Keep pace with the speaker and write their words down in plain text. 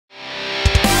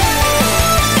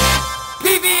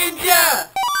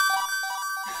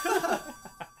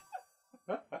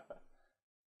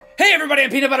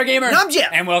everybody, I'm PeanutButterGamer. And I'm Jeff.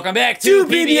 And welcome back to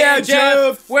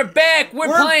PB&Jeff. We're back. We're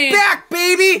playing. We're back,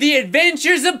 baby. The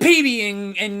Adventures of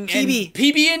PB and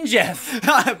Jeff.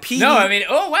 No, I mean,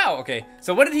 oh wow, okay.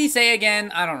 So what did he say again?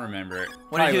 I don't remember.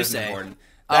 What did he say? Important.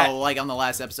 Oh, like on the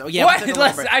last episode. Yeah. What?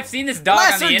 I've seen this dog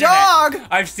on the internet. Dog.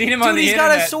 I've seen him on the internet. internet. Dude, he's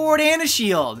got a sword and a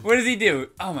shield. What does he do?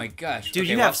 Oh my gosh. Dude,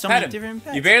 you have so many different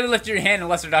pets. You barely lift your hand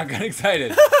unless the dog got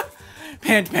excited.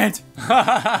 Pant.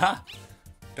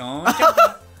 Don't jump.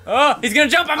 Oh, he's gonna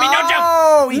jump on me. No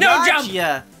jump. No jump.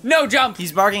 Ya. No jump.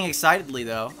 He's barking excitedly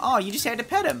though. Oh, you just had to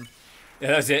pet him. Yeah,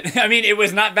 that was it. I mean, it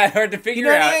was not that hard to figure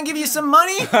out. You know, he didn't give you some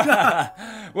money?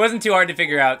 Wasn't too hard to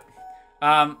figure out.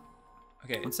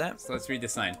 Okay. What's that? So let's read the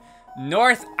sign.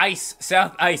 North ice,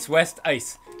 south ice, west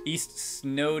ice, east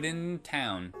Snowden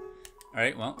town. All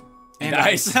right, well, and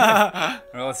ice. Well,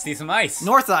 let's see some ice.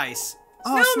 North ice.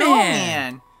 Oh,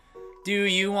 snowman. Do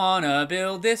you wanna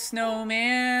build this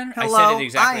snowman? Hello, I said it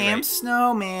exactly I am right.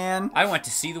 Snowman. I want to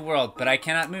see the world, but I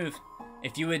cannot move.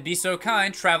 If you would be so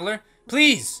kind, traveler,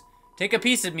 please take a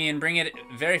piece of me and bring it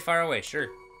very far away. Sure.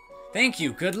 Thank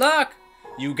you. Good luck.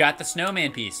 You got the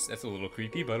snowman piece. That's a little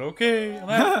creepy, but okay. I'm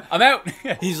out. I'm out.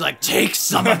 He's like, take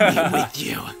some of me with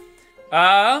you.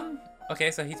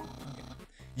 Okay, so he's... Okay.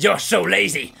 You're so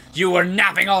lazy. You were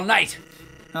napping all night.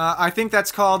 I think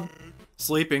that's called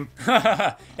sleeping.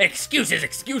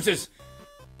 Excuses.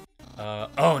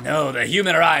 Oh no, the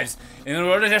human arrives. In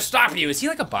order to stop you. Is he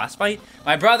like a boss fight?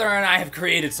 My brother and I have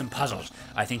created some puzzles.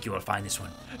 I think you will find this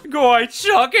one quite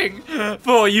shocking.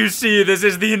 For you see, this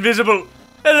is the invisible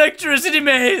electricity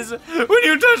maze. When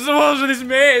you touch the walls of this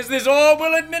maze, this orb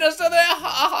will administer their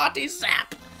hearty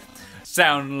sap.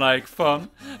 Sound like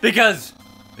fun? Because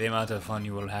the amount of fun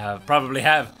you will probably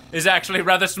have, is actually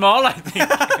rather small, I think.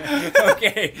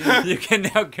 Okay, you can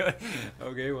now go.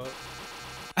 Okay, well.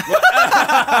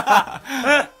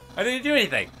 I didn't do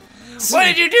anything. What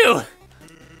did you do?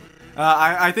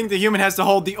 I think the human has to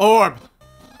hold the orb.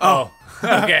 Oh,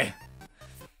 okay.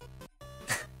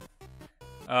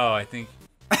 Oh, I think.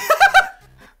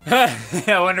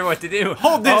 I wonder what to do.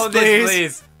 Hold this,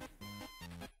 please.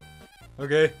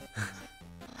 Okay.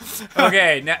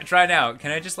 Okay, now, try now.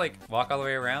 Can I just like walk all the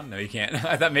way around? No, you can't.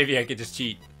 I thought maybe I could just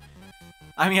cheat.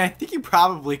 I mean, I think you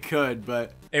probably could,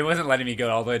 but it wasn't letting me go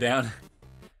all the way down.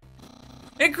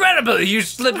 Incredible, you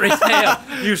slippery snail!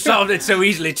 You solved it so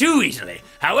easily, too easily.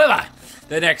 However,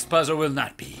 the next puzzle will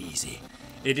not be easy.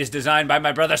 It is designed by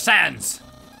my brother Sans.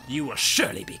 You will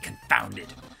surely be confounded.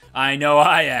 I know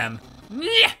I am.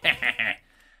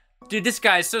 Dude, this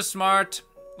guy's so smart.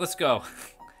 Let's go.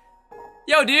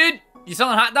 Yo, dude, you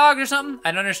selling hot dogs or something?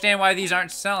 I don't understand why these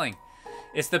aren't selling.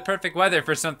 It's the perfect weather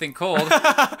for something cold.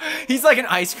 He's like an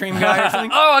ice cream guy or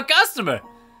something. Oh, a customer.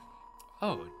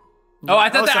 Oh, I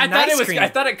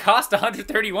thought it cost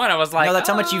 131. I was like, no, that's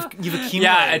how much you've accumulated.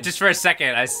 Yeah, just for a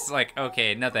second, I was like,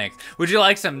 okay, no thanks. Would you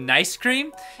like some nice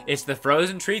cream? It's the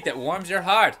frozen treat that warms your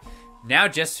heart. Now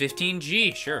just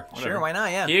 15G, sure. Whatever. Sure, why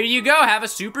not? Yeah. Here you go. Have a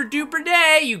super duper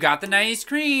day. You got the nice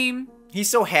cream. He's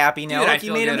so happy now. Dude, like, I feel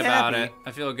you made good him about happy. it.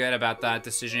 I feel good about that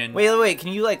decision. Wait.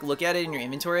 Can you like look at it in your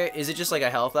inventory? Is it just like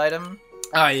a health item?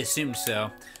 I assumed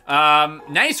so.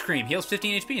 Nice cream heals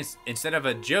 15 HP. Instead of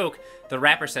a joke, the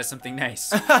rapper says something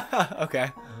nice.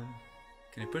 Okay.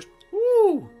 Can I push?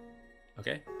 Woo!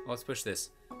 Okay, well, let's push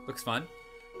this. Looks fun.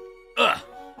 Ugh!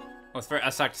 Let's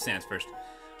talk to Sans first.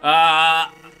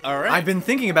 Alright. I've been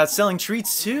thinking about selling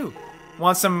treats too.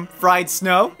 Want some fried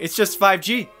snow? It's just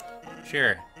 5G.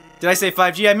 Sure. Did I say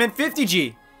 5G? I meant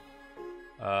 50G.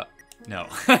 No.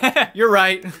 You're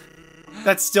right.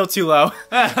 That's still too low. What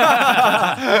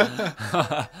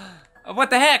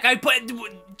the heck? I put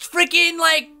freaking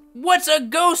like, what's a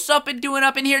ghost doing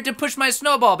up in here to push my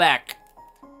snowball back?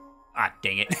 Ah,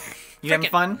 dang it. You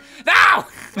having fun? No!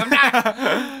 I'm not.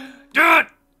 Dude!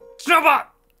 Snowball!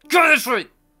 Go this way!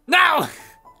 No!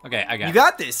 Okay, I got it. You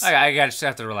got this. I just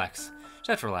have to relax. Just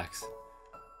have to relax.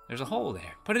 There's a hole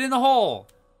there. Put it in the hole.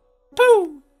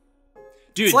 Pooh!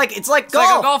 Dude, it's like golf. It's like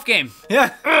a golf game.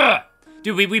 Yeah. Ugh.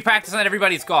 Dude, we practiced on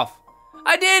everybody's golf.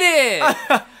 I did it!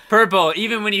 Purple,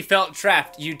 even when you felt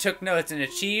trapped, you took notes and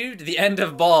achieved the end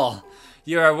of ball.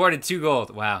 You are awarded 2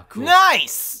 gold. Wow, cool.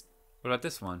 Nice! What about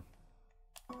this one?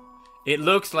 It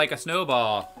looks like a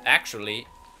snowball. Actually,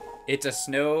 it's a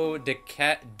snow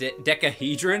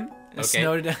decahedron.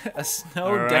 Okay. A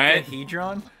snow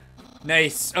decahedron?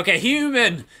 Nice. Okay,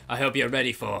 human. I hope you're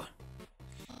ready for...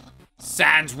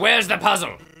 Sans, where's the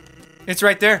puzzle? It's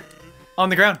right there. On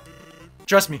the ground.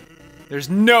 Trust me. There's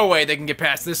no way they can get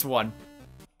past this one.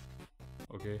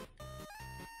 Okay.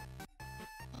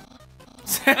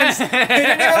 Sans, he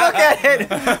didn't even look at it.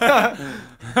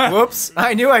 Whoops,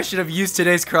 I knew I should have used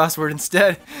today's crossword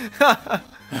instead.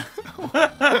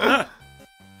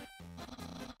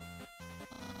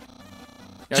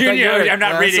 Junior, I'm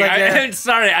not reading. I'm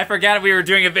sorry, I forgot we were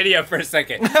doing a video for a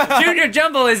second. Junior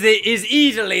Jumble is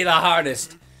easily the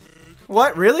hardest.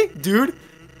 What, really? Dude?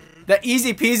 That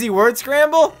easy peasy word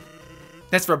scramble?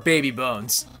 That's for baby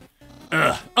bones.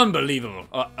 Ugh, unbelievable.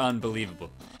 Unbelievable.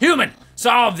 Human,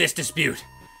 solve this dispute.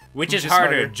 Which is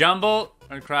harder, jumble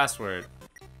or crossword?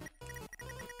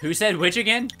 Who said which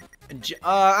again?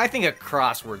 I think a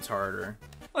crossword's harder.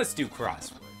 Let's do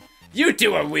crossword. You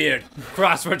two are weird.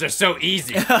 Crosswords are so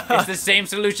easy. It's the same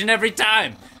solution every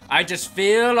time. I just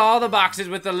fill all the boxes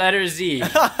with the letter Z.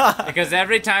 Because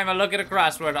every time I look at a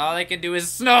crossword, all I can do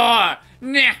is snore.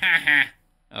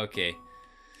 Okay.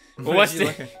 Well, what's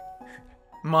the...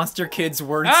 Monster Kids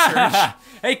word search.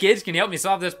 Hey kids, can you help me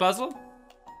solve this puzzle?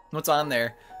 What's on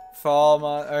there?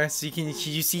 Can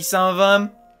you see some of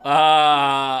them?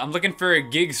 I'm looking for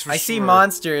gigs for I see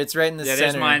monster, it's right in the center.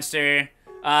 Yeah, there's monster.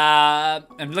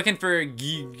 I'm looking for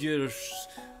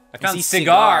I found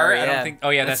cigar. I don't think. Oh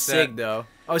yeah, that's Sig though.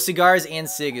 Oh, cigars and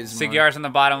Sig is cigars on the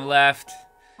bottom left.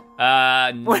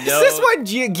 What is this one?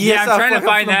 Yeah, I'm trying to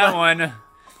find that one.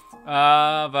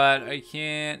 But I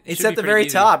can't. It's at the very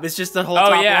top. It's just the whole top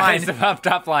line. Oh yeah, it's the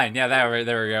top line. Yeah,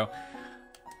 there we go.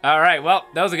 All right, well,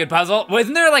 that was a good puzzle.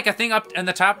 Wasn't there like a thing up in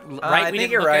the top right? I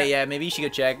think you're right. Yeah, maybe you should go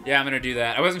check. Yeah, I'm gonna do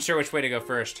that. I wasn't sure which way to go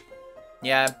first.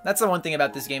 Yeah, that's the one thing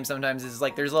about this game sometimes is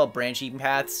like there's little branching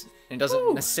paths and it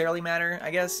doesn't necessarily matter,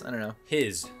 I guess. I don't know.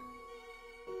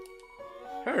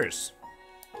 Hers.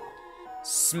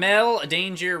 Smell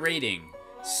danger rating.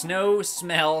 Snow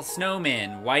smell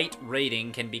snowman. White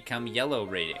rating can become yellow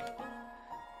rating.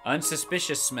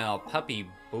 Unsuspicious smell puppy.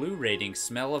 Blue rating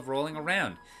smell of rolling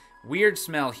around. Weird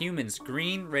smell humans.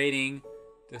 Green rating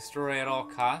destroy at all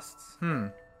costs.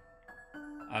 I'm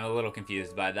a little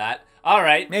confused by that. All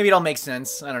right. Maybe it'll make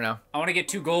sense. I don't know. I want to get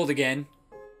 2 gold again.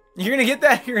 You're gonna get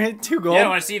that? You're gonna get 2 gold? Yeah, I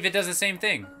want to see if it does the same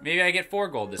thing. Maybe I get 4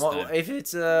 gold this time. If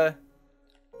it's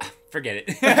Forget it.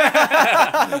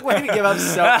 Way to give up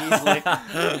so easily.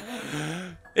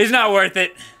 It's not worth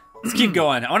it. Let's keep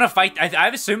going. I want to fight.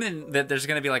 I'm assuming that there's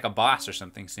gonna be like a boss or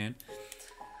something soon.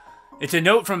 It's a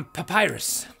note from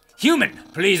Papyrus. Human,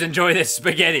 please enjoy this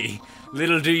spaghetti.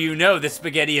 Little do you know this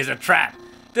spaghetti is a trap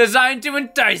designed to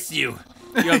entice you.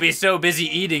 You'll be so busy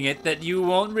eating it that you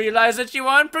won't realize that you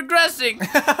aren't progressing.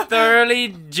 Thoroughly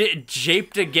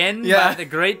japed again by the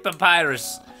great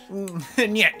Papyrus.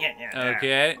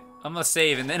 Okay, I'm gonna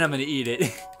save and then I'm gonna eat it.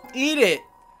 Eat it.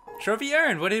 Trophy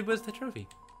earned. What was the trophy?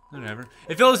 Whatever.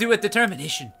 It fills you with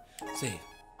determination. Save.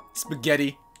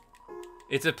 Spaghetti.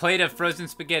 It's a plate of frozen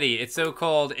spaghetti. It's so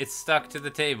cold, it's stuck to the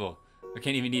table. I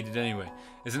can't even eat it anyway.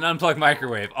 It's an unplugged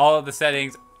microwave. All of the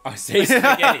settings are say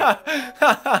spaghetti.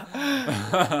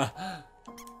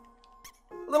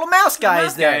 Little mouse guy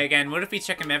is there. Guy again. What if we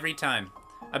check him every time?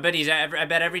 I bet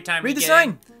every time Read the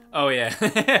sign. Oh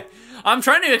yeah. I'm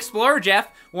trying to explore, Jeff.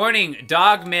 Warning,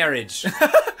 dog marriage.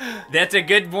 That's a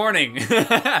good warning.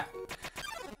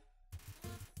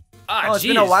 It's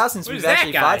been a while since we've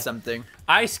actually fought something.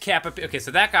 Ice cap up. Okay,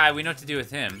 so that guy, we know what to do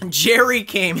with him. Jerry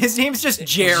came. His name's just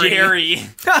Jerry. Jerry.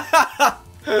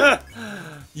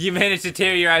 You managed to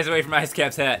tear your eyes away from Ice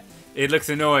Cap's hat. It looks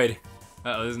annoyed.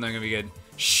 Uh-oh, this is not gonna be good.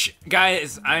 Shh,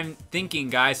 guys, I'm thinking,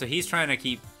 guys, so he's trying to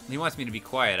keep, he wants me to be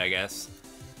quiet, I guess.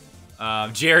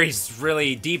 Jerry's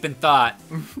really deep in thought.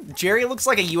 Jerry looks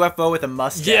like a UFO with a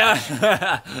mustache.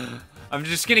 Yeah. I'm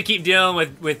just gonna keep dealing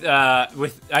with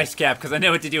Ice Cap because I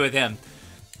know what to do with him.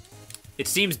 It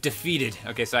seems defeated.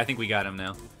 Okay, so I think we got him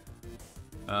now.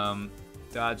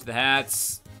 Dodge the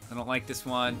hats. I don't like this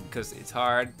one because it's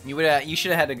hard. You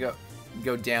should have had to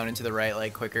go down into the right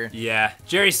like quicker. Yeah.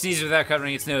 Jerry sneezes without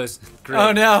covering its nose. Great.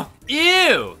 Oh no.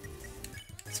 Ew.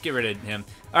 Let's get rid of him.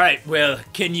 All right. Well,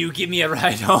 can you give me a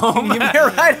ride home? Give me a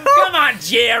ride home. Come on,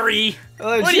 Jerry.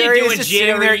 What Jerry are you doing, just Jerry?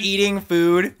 Sitting there eating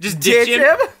food. Just ditch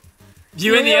him.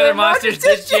 You and the other monsters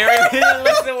ditch Jerry. He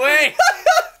looks away.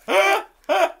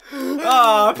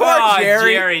 Oh, poor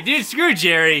Jerry. Dude, screw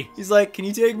Jerry. He's like, can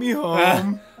you take me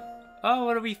home? Oh,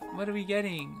 what are we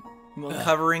getting?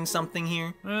 Covering something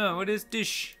here. Oh, what is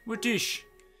dish? What dish?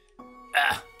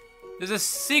 There's a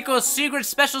special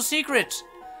secret.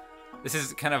 This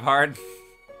is kind of hard.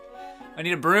 I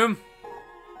need a broom.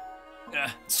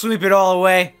 Sweep it all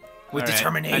away with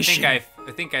determination. I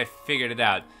think I figured it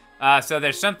out. So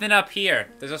there's something up here.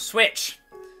 There's a switch.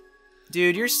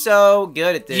 Dude, you're so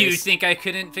good at this. You think I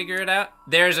couldn't figure it out?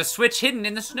 There's a switch hidden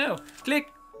in the snow.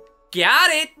 Click.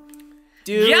 Got it.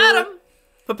 Dude. Got him.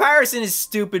 Papyrus and his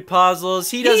stupid puzzles.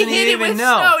 He doesn't even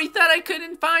know. Snow. He thought I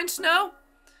couldn't find snow.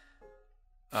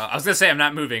 I was gonna say I'm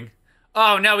not moving.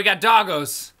 Oh no, we got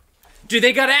doggos. Dude,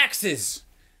 they got axes.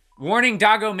 Warning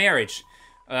doggo marriage.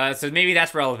 So maybe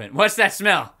that's relevant. What's that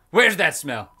smell? Where's that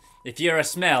smell? If you're a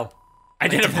smell,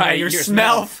 identify your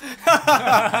smell.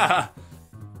 I'm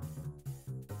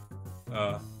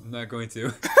not going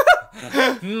to.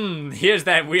 Here's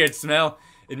that weird smell.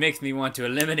 It makes me want to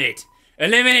eliminate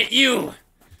you.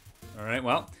 All right,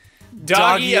 well,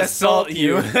 doggy assault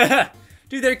you.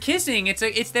 Dude, they're kissing.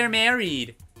 It's they're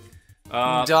married.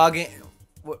 Dog.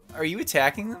 What, are you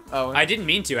attacking them? Oh, I didn't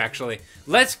mean to actually.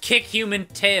 Let's kick human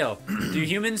tail. Do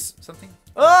humans something?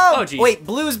 Oh, geez. wait,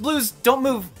 blues, don't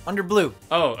move under blue.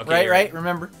 Oh, okay. Right,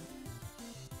 remember.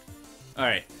 All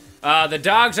right. The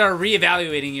dogs are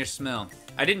reevaluating your smell.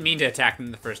 I didn't mean to attack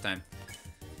them the first time.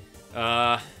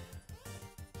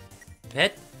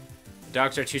 Pet?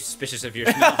 Dogs are too suspicious of your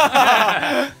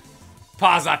smell.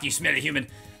 Paws off, you smelly human.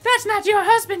 That's not your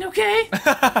husband, okay?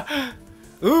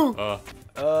 Ooh.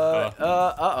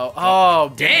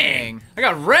 Oh, dang. I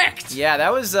got wrecked. Yeah,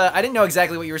 that was, I didn't know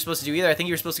exactly what you were supposed to do either. I think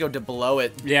you were supposed to go below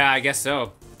it. Yeah, I guess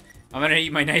so. I'm gonna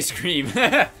eat my nice cream.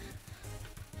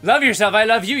 Love yourself, I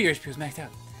love you. Your HP's maxed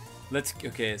out.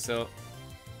 Okay, so.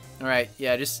 All right,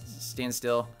 yeah, just stand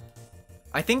still.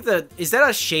 I think is that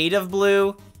a shade of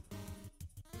blue?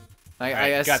 I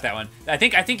guess. Got that one. I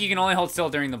think you can only hold still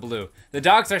during the blue. The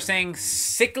dogs are saying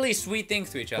sickly sweet things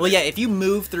to each other. Well, yeah, if you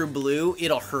move through blue,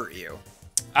 it'll hurt you.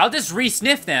 I'll just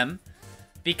re-sniff them,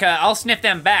 because I'll sniff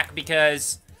them back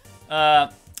because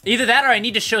either that or I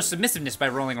need to show submissiveness by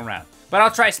rolling around. But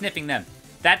I'll try sniffing them.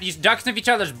 These dogs sniff each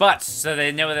other's butts so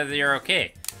they know that they're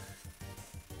okay.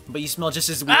 But you smell just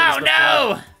as weird. Oh as before.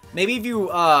 no! Maybe if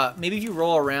you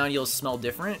roll around, you'll smell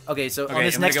different. Okay, so on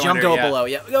this next go jump, under, go yeah. below.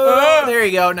 Yeah. Oh, there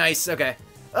you go. Nice. Okay.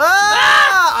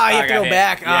 Ah! You have to go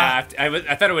back. Yeah,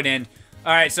 I thought it would end.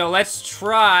 All right, so let's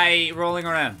try rolling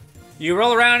around. You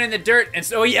roll around in the dirt, and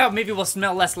so yeah, maybe we'll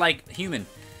smell less like human.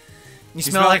 You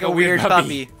smell like a weird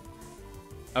puppy.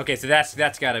 Okay, so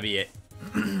that's gotta be it.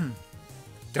 Don't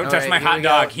touch right, my hot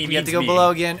dog. He you have needs to go me.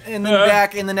 below again, and then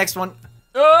back in the next one.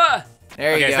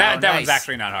 There you go. So that nice. one's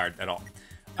actually not hard at all.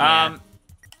 Yeah.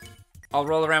 I'll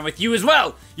roll around with you as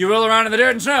well. You roll around in the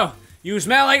dirt and snow. You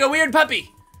smell like a weird puppy.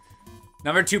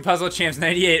 Number 2 puzzle champs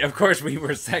 98. Of course we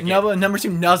were second. Number 2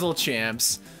 nuzzle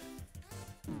champs.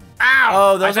 Ow!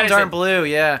 Oh, those ones aren't blue.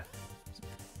 Yeah.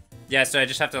 Yeah, so I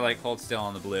just have to like hold still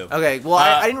on the blue. Okay. Well,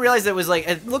 I didn't realize it was like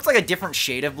it looked like a different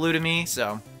shade of blue to me.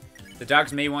 So. The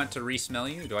dogs may want to re-smell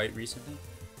you. Do I re-sniff them?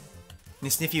 They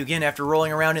sniff you again after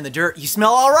rolling around in the dirt. You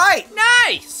smell all right.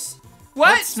 Nice.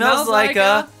 What smells like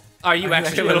a? Are you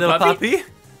actually a little puppy?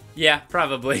 Yeah,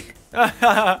 probably.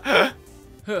 That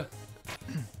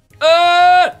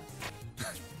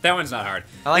one's not hard.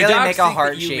 I like the how they dogs make a think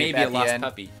heart that you shape may be at a the lost end.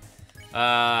 puppy.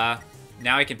 Now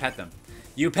I can pet them.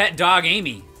 You pet dog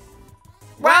Amy.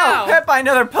 Wow, pet by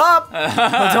another pup.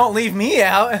 Well, don't leave me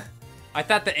out. I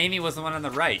thought that Amy was the one on the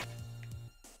right.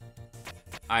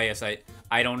 I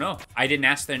don't know. I didn't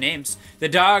ask their names. The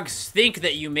dogs think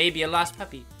that you may be a lost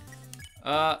puppy.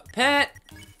 Pet.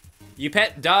 You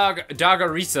pet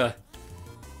Doggerisa.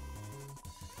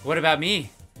 What about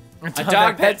me? A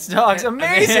dog pets dogs.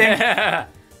 Amazing.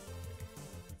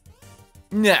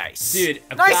 Nice. Dude,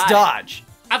 nice dodge.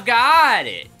 I've got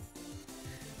it.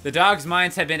 The dog's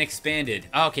minds have been expanded.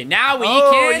 Okay, now we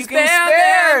can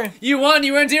spare them. You won.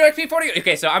 You earned 0 XP 40.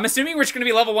 Okay, so I'm assuming we're just going to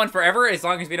be level 1 forever as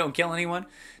long as we don't kill anyone.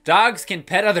 Dogs can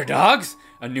pet other dogs.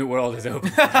 A new world is open.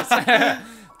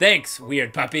 Thanks,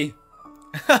 weird puppy.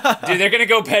 Dude, they're going to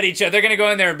go pet each other. They're going to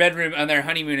go in their bedroom on their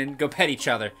honeymoon and go pet each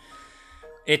other.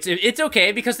 It's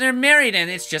okay because they're married and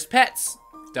it's just pets.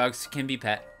 Dogs can be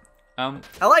pet. I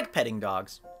like petting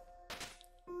dogs.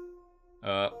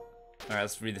 All right,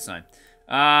 let's read the sign.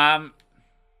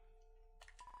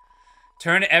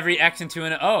 Turn every X into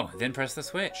an O, then press the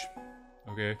switch.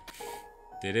 Okay.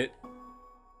 Did it?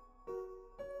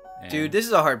 And Dude, this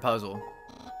is a hard puzzle.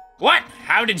 What?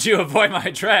 How did you avoid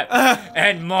my trap?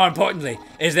 And more importantly,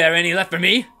 is there any left for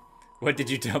me? What did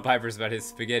you tell Pipers about his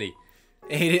spaghetti?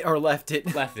 Ate it or left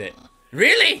it. Left it.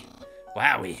 Really?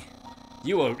 Wowie.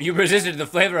 You resisted the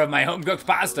flavor of my home-cooked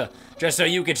pasta just so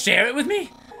you could share it with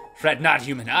me? Fret not,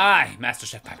 human. I, Master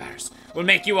Chef Pipers, will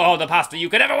make you all the pasta you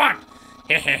could ever want.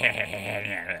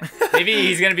 Maybe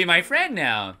he's gonna be my friend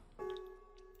now.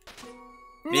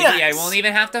 Maybe I won't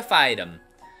even have to fight him.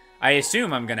 I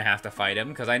assume I'm gonna have to fight him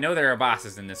because I know there are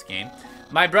bosses in this game.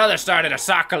 My brother started a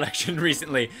sock collection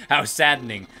recently. How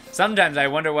saddening. Sometimes I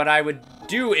wonder what I would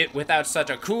do without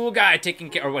such a cool guy taking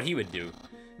care, or what he would do.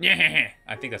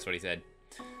 I think that's what he said.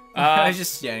 I was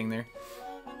just standing there.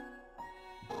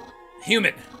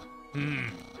 Human.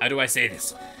 How do I say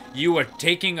this? you were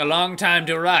taking a long time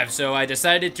to arrive, so I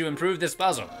decided to improve this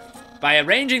puzzle by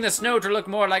arranging the snow to look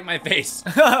more like my face.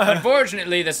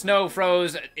 Unfortunately, the snow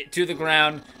froze to the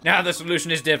ground. Now the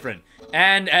solution is different.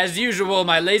 And as usual,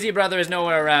 my lazy brother is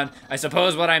nowhere around. I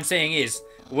suppose what I'm saying is,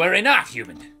 worry not,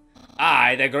 human.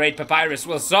 I, the great Papyrus,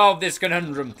 will solve this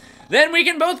conundrum. Then we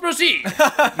can both proceed.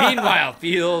 Meanwhile,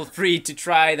 feel free to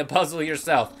try the puzzle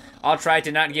yourself. I'll try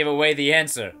to not give away the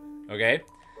answer. Okay?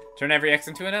 Turn every X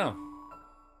into an L.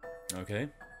 Okay.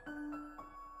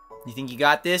 You think you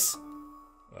got this?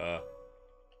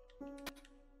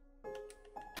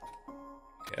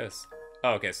 Guess.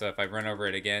 Oh, okay, so if I run over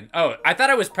it again. Oh, I thought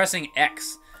I was pressing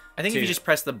X. I think if you just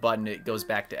press the button, it goes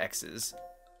back to X's.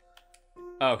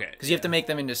 Okay. Because you have to make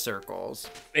them into circles.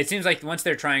 It seems like once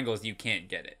they're triangles, you can't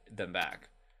get them back.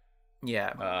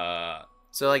 Yeah.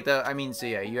 So like so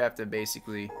yeah, you have to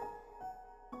basically.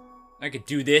 I could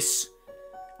do this.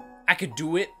 I could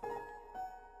do it.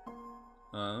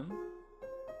 No,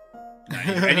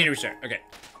 I need to restart. Okay.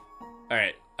 All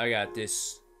right. I got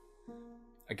this.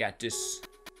 I got this.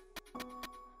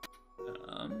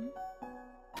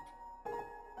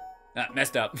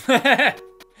 Messed up.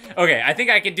 Okay, I think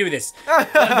I can do this.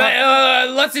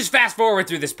 Let's just fast forward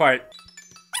through this part.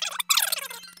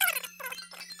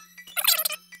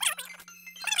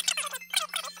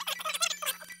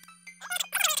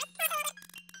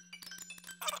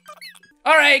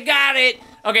 All right, got it.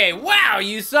 Okay, wow,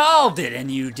 you solved it,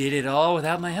 and you did it all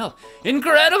without my help.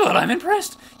 Incredible, I'm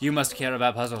impressed. You must care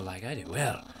about puzzles like I do.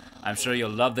 Well, I'm sure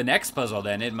you'll love the next puzzle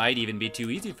then. It might even be too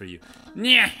easy for you.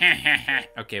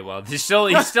 Okay, well, he's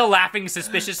still laughing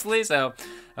suspiciously, so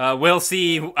we'll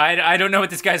see. I don't know what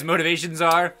this guy's motivations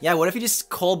are. Yeah, what if he just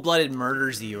cold-blooded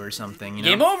murders you or something, you know?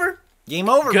 Game over. Game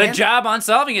over, Good man. job on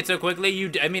solving it so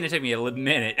quickly. I mean, it took me a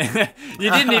minute.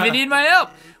 You didn't even need my help,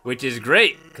 which is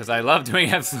great, because I love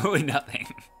doing absolutely nothing.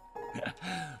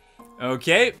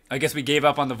 Okay, I guess we gave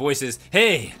up on the voices.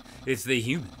 Hey, it's the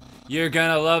human. You're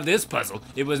gonna love this puzzle.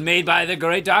 It was made by the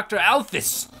great Dr.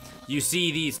 Alphys. You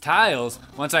see these tiles,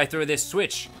 once I throw this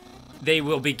switch, they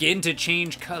will begin to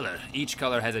change color. Each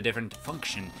color has a different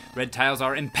function. Red tiles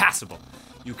are impassable.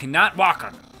 You cannot walk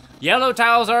on them. Yellow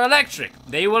tiles are electric.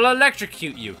 They will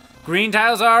electrocute you. Green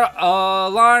tiles are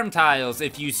alarm tiles.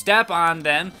 If you step on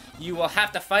them, you will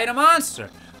have to fight a monster.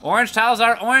 Orange tiles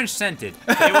are orange scented.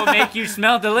 They will make you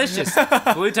smell delicious.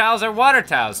 Blue tiles are water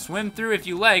tiles. Swim through if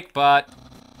you like, but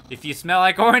if you smell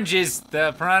like oranges,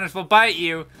 the piranhas will bite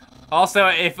you. Also,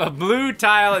 if a blue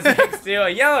tile is next to a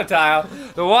yellow tile,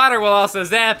 the water will also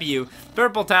zap you.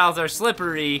 Purple tiles are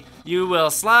slippery. You will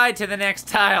slide to the next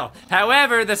tile.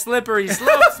 However, the slippery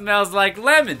slope smells like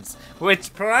lemons,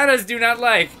 which piranhas do not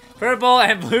like. Purple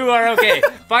and blue are okay.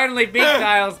 Finally, pink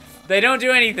tiles, they don't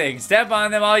do anything. Step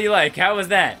on them all you like. How was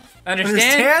that?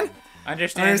 Understand?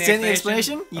 Understand the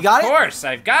explanation? You got it? Of course,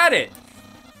 I've got it.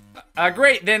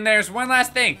 Great, then there's one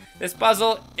last thing. This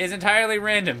puzzle is entirely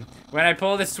random. When I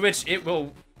pull this switch, it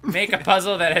will make a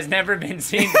puzzle that has never been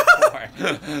seen before.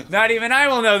 Not even I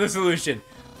will know the solution.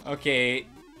 Okay.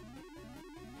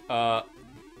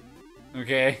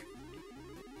 Okay.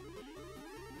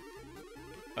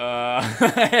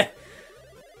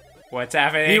 What's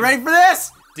happening? Are you ready for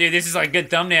this? Dude, this is like good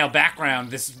thumbnail background.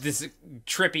 This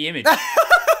trippy image.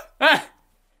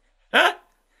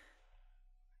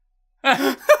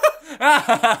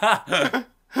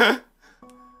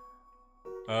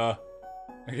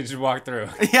 I can just walk through.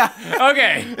 Yeah.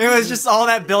 Okay. It was just all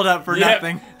that build up for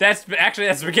nothing. That's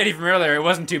spaghetti from earlier. It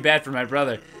wasn't too bad for my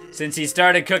brother. Since he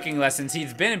started cooking lessons,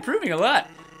 he's been improving a lot.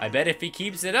 I bet if he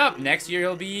keeps it up, next year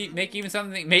he'll be making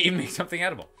something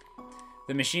edible.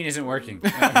 The machine isn't working.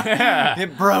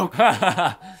 It broke.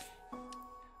 All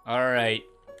right.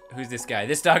 Who's this guy?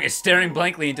 This dog is staring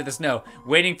blankly into the snow,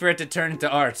 waiting for it to turn into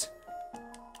art.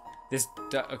 This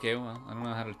dog. Okay, well, I don't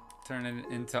know how to turn it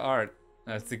into art.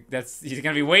 He's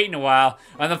gonna be waiting a while.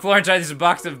 On the floor inside there's a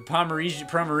box of Pomeranian,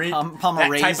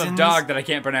 that type of dog that I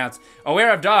can't pronounce.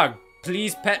 Aware of dog.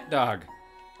 Please pet dog.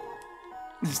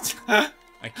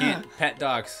 I can't pet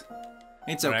dogs.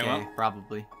 It's okay, well,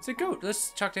 probably. It's a goat.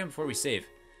 Let's talk to him before we save.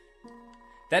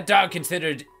 That dog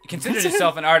considered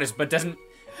itself an artist, but doesn't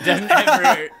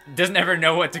ever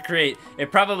know what to create.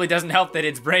 It probably doesn't help that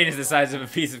its brain is the size of a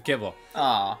piece of kibble.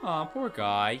 Aw, poor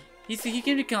guy. He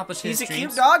can accomplish his dreams. He's a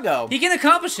cute doggo. He can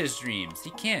accomplish his dreams. He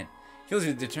can. Fills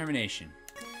with determination.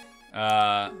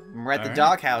 We're at the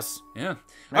doghouse. Yeah.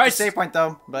 Not the save point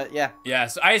though, but yeah. Yeah.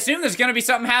 So I assume there's gonna be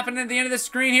something happening at the end of the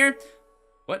screen here.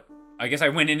 What? I guess I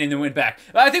went in and then went back.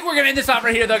 I think we're gonna end this off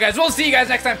right here though, guys. We'll see you guys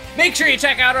next time. Make sure you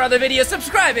check out our other videos.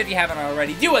 Subscribe if you haven't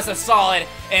already. Do us a solid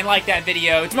and like that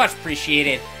video. It's much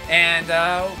appreciated. And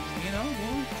you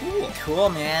know, cool. cool. Cool,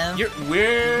 man.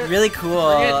 We're really cool.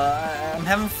 I'm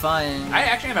having fun. I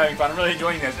actually am having fun. I'm really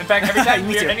enjoying this. In fact, every time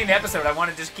Me we're too. ending the episode, I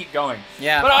want to just keep going.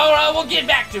 Yeah. But we'll get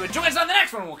back to it. Join us on the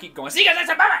next one. We'll keep going. See you guys next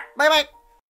time. Bye bye. Bye bye.